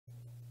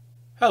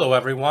Hello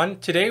everyone.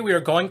 Today we are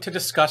going to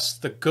discuss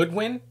the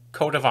Goodwin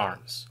coat of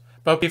arms.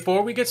 But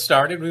before we get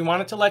started, we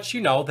wanted to let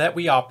you know that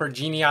we offer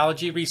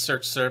genealogy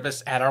research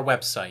service at our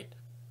website.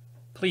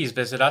 Please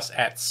visit us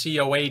at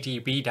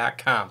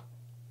coadb.com.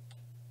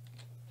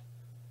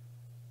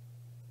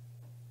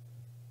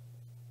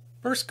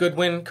 First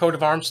Goodwin coat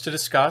of arms to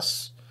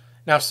discuss.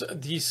 Now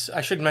I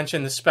should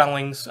mention the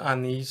spellings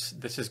on these.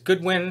 This is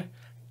Goodwin,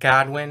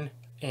 Godwin,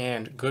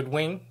 and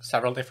Goodwing,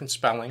 several different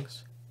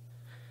spellings.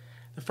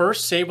 The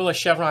first, Sable, a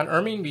chevron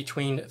ermine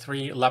between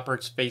three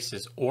leopards'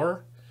 faces,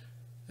 or.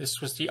 This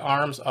was the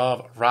arms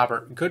of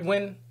Robert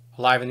Goodwin,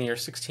 alive in the year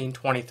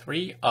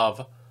 1623,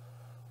 of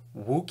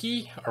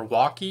Wookey or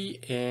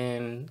Wookey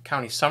in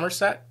County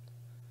Somerset,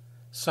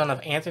 son of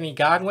Anthony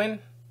Godwin,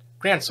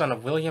 grandson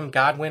of William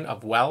Godwyn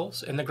of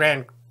Wells, and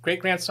the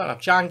great-grandson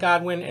of John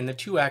Godwyn, and the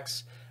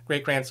 2x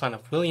great-grandson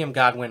of William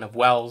Godwyn of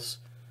Wells,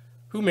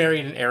 who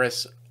married an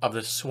heiress of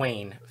the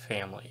Swayne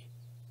family.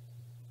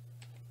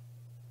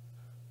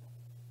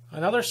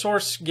 Another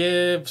source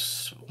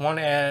gives one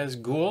as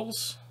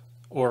Gules,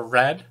 or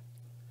red,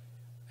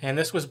 and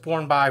this was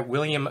borne by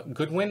William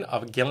Goodwyn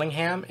of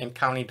Gillingham in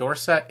County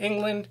Dorset,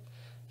 England.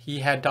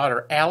 He had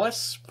daughter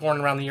Alice, born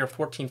around the year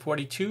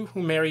 1442,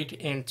 who married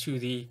into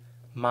the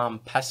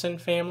Mompesson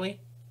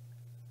family.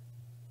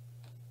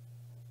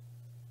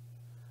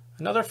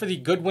 Another for the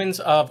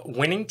Goodwins of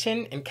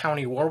Winnington in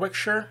County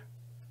Warwickshire.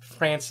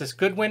 Francis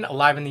Goodwin,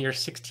 alive in the year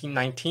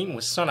 1619,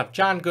 was son of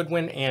John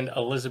Godwyn and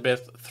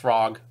Elizabeth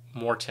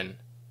Throgmorton.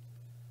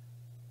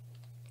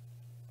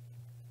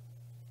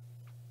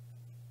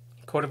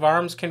 Coat of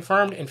arms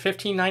confirmed in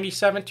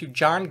 1597 to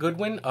John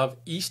Godwyn of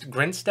East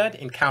Grinstead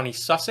in County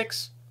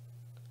Sussex,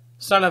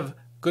 son of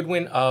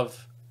Edward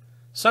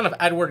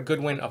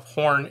Goodwin of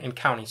Hourne in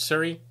County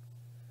Surrey.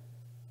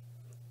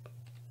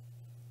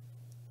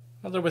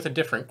 Another with a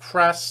different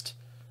crest.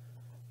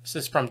 This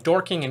is from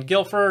Dorking in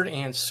Guildford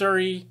and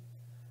Surrey,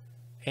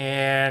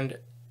 and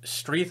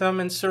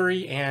Streatham in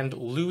Surrey, and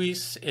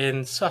Lewes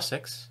in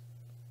Sussex.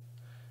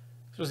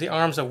 This was the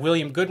arms of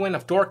William Goodwyn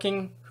of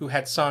Dorking, who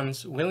had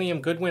sons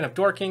William Goodwyn of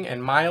Dorking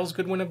and Miles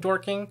Goodwyn of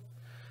Dorking.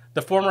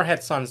 The former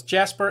had sons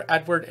Jasper,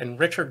 Edward, and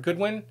Richard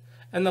Goodwin,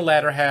 and the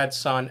latter had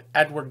son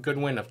Edward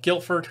Goodwin of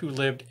Guildford, who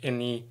lived in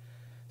the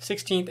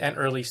 16th and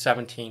early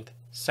 17th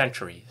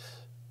centuries.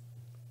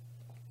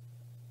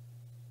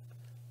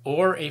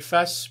 Or a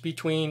fess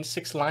between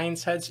 6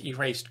 lions' heads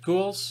erased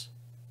gules.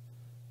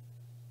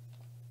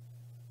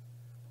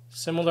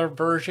 Similar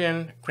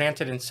version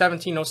granted in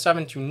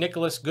 1707 to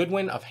Nicholas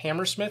Goodwin of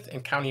Hammersmith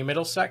in County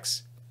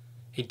Middlesex,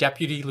 a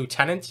deputy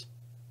lieutenant.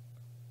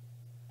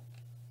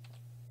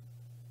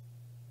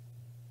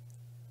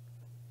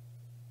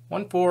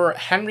 One for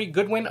Henry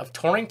Goodwin of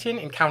Torrington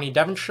in County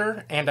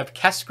Devonshire and of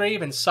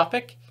Kesgrave in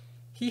Suffolk.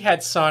 He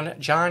had son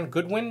John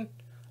Godwyn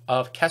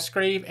of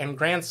Kesgrave and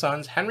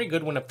grandsons Henry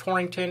Goodwin of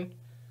Torrington,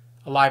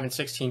 alive in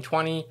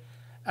 1620,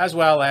 as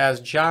well as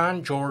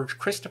John, George,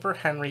 Christopher,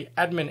 Henry,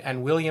 Edmund,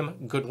 and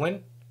William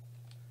Goodwyn.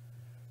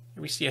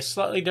 Here we see a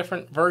slightly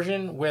different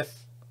version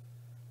with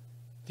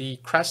the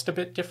crest a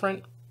bit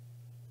different.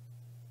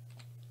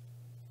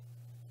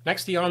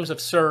 Next, the arms of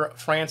Sir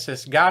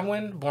Francis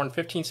Godwin, born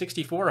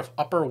 1564, of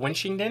Upper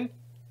Winchington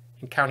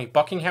in County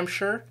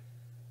Buckinghamshire.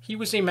 He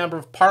was a member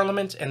of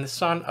Parliament and the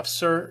son of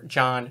Sir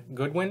John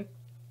Godwyn.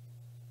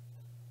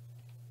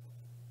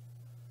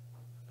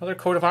 Another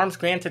coat of arms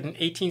granted in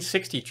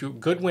 1860 to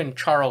Goodwin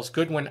Charles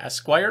Goodwin,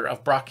 Esquire,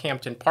 of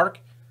Brockhampton Park,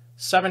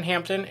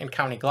 Sevenhampton in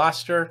County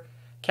Gloucester,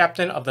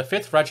 captain of the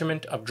 5th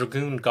Regiment of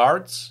Dragoon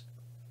Guards.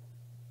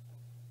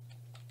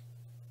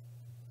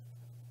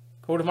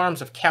 Coat of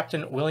arms of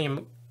Captain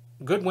William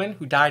Goodwyn,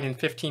 who died in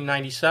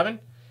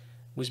 1597,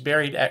 was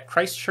buried at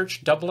Christ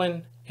Church,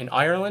 Dublin, in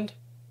Ireland.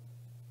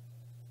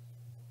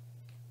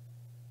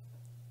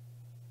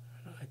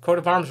 A coat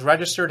of arms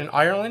registered in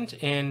Ireland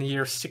in the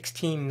year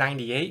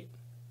 1698.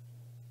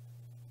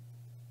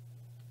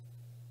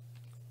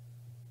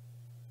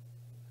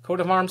 Coat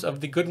of arms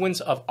of the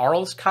Goodwins of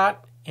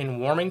Arlescott in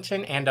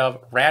Warmington and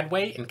of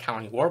Radway in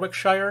County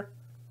Warwickshire.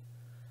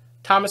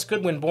 Thomas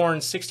Goodwin, born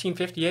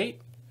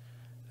 1658.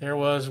 There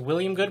was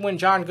William Goodwyn,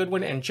 John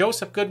Godwyn, and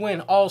Joseph Goodwin,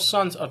 all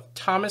sons of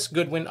Thomas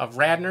Goodwin of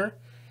Radnor,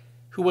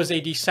 who was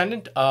a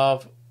descendant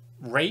of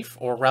Ralph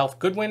or Ralph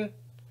Goodwin,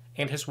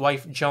 and his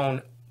wife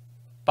Joan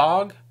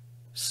Bogg,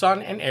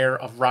 son and heir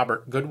of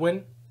Robert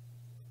Goodwin.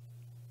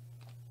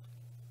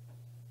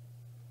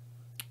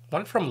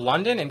 One from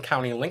London in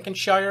County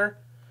Lincolnshire,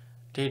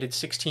 dated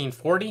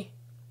 1640.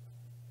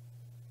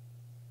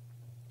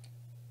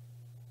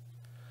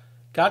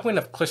 Godwyn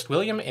of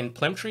Clystwilliam in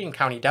Plymtree in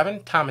County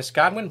Devon. Thomas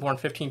Godwyn, born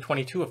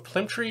 1522, of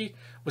Plymtree,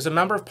 was a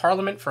member of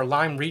Parliament for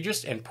Lyme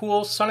Regis and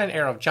Poole, son and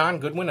heir of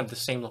John Godwyn of the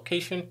same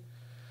location,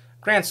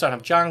 grandson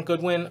of John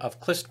Godwyn of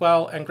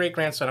Clystwell, and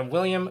great-grandson of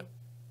William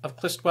of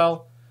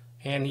Clystwell,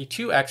 and the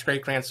 2x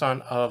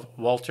great-grandson of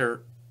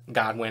Walter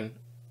Godwyn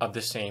of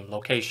the same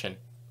location.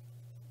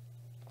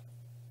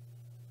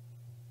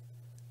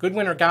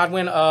 Goodwin or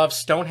Godwyn of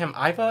Stoneham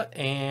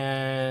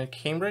and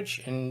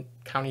Cambridge in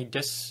County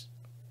Dis,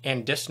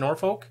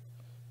 Norfolk.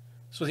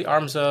 So the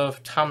arms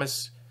of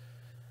Thomas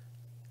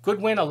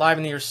Goodwyn, alive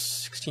in the year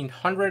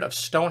 1600, of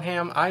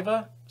Stoneham,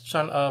 Iva,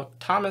 son of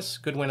Thomas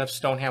Goodwyn of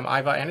Stoneham,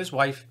 Iva, and his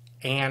wife,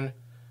 Anne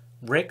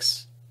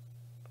Rix.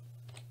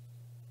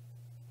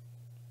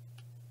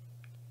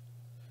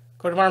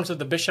 Coat of arms of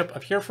the Bishop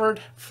of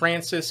Hereford,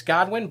 Francis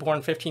Godwin, born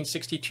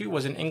 1562,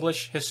 was an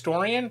English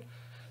historian,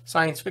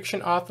 science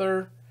fiction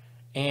author,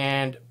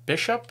 and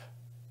bishop,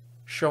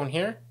 shown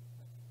here.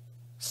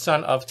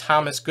 Son of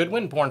Thomas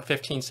Goodwyn, born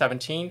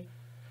 1517,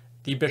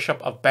 the Bishop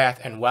of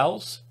Bath and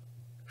Wells,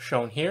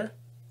 shown here.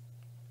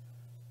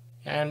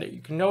 And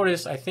you can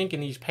notice, I think in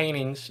these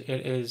paintings,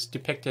 it is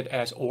depicted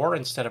as ore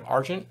instead of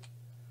argent,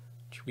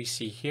 which we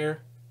see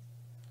here.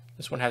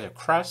 This one has a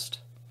crest.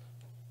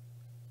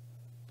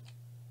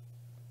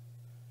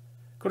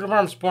 Coat of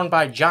arms borne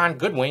by John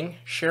Godwyn,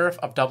 Sheriff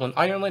of Dublin,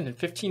 Ireland in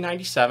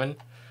 1597,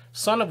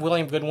 son of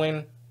William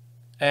Goodwyn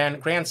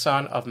and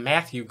grandson of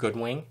Matthew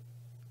Goodwing.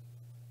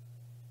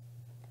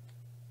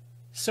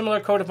 Similar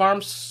coat of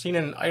arms seen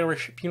in an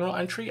Irish funeral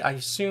entry, I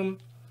assume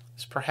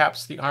is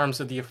perhaps the arms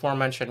of the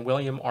aforementioned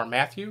William or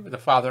Matthew, the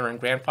father and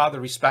grandfather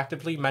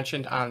respectively,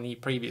 mentioned on the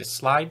previous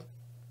slide.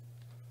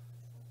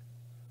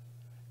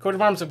 Coat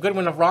of arms of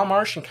Goodwyn of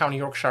Rawmarsh in County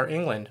Yorkshire,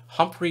 England.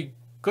 Humphrey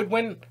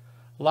Goodwyn,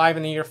 alive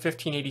in the year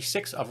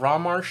 1586, of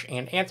Rawmarsh,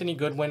 and Anthony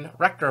Godwin,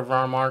 rector of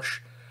Rawmarsh,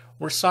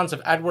 were sons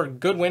of Edward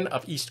Goodwin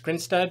of East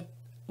Grinstead.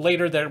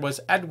 Later there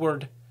was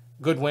Edward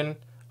Goodwin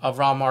of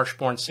Rawmarsh,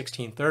 born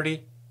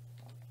 1630.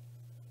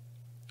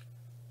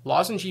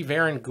 Lozenge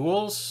Varon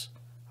Gules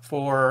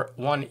for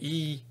one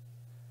E.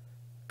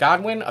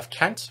 Godwyn of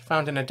Kent,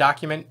 found in a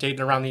document dated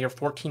around the year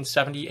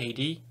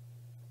 1470 AD.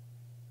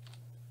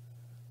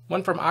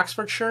 One from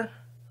Oxfordshire,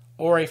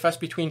 or a fuss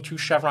between two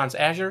chevrons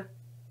azure.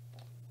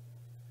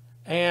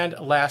 And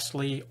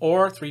lastly,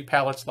 or 3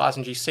 pallets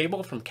lozenge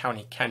Sable from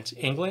County Kent,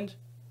 England.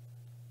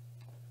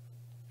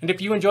 And if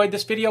you enjoyed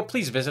this video,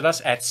 please visit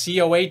us at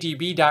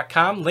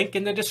coadb.com, link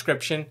in the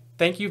description.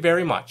 Thank you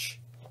very much.